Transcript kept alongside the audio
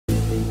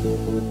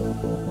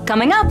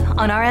Coming up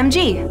on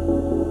RMG.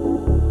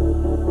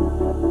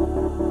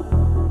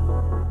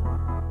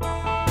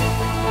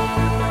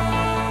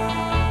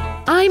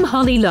 I'm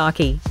Holly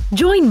Larkey.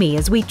 Join me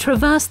as we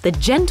traverse the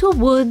gentle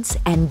woods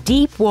and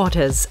deep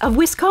waters of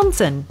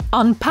Wisconsin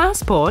on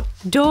Passport,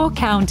 Door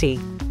County.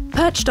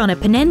 Perched on a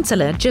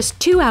peninsula just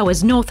 2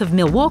 hours north of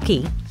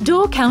Milwaukee,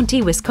 Door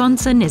County,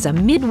 Wisconsin is a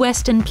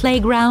Midwestern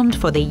playground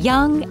for the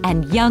young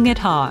and young at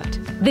heart.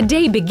 The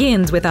day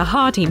begins with a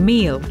hearty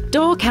meal,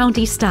 Door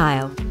County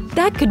style.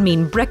 That could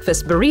mean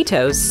breakfast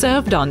burritos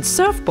served on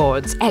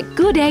surfboards at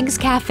Good Eggs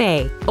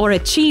Cafe, or a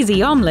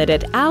cheesy omelet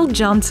at Al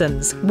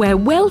Johnson's, where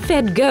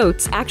well-fed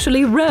goats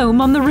actually roam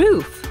on the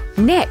roof.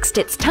 Next,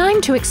 it's time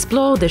to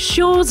explore the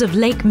shores of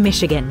Lake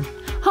Michigan.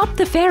 Hop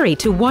the ferry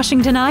to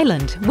Washington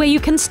Island, where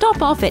you can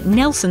stop off at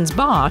Nelson's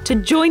Bar to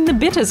join the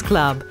Bitters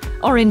Club,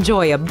 or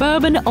enjoy a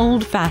bourbon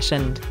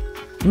old-fashioned.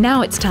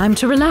 Now it's time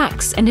to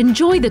relax and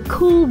enjoy the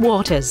cool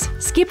waters,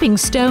 skipping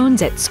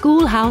stones at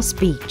Schoolhouse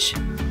Beach.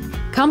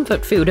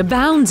 Comfort food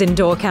abounds in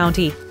Door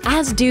County,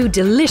 as do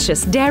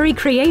delicious dairy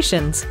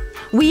creations.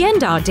 We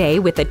end our day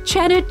with a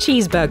cheddar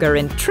cheeseburger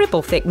and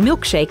triple thick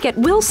milkshake at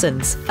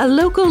Wilson's, a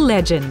local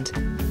legend.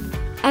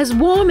 As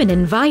warm and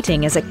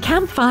inviting as a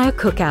campfire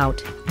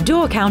cookout,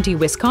 Door County,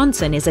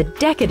 Wisconsin is a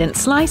decadent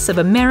slice of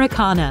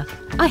Americana,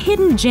 a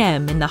hidden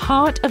gem in the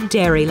heart of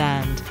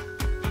Dairyland.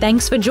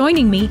 Thanks for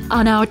joining me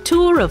on our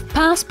tour of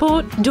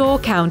Passport, Door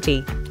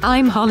County.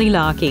 I'm Holly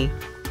Larkey.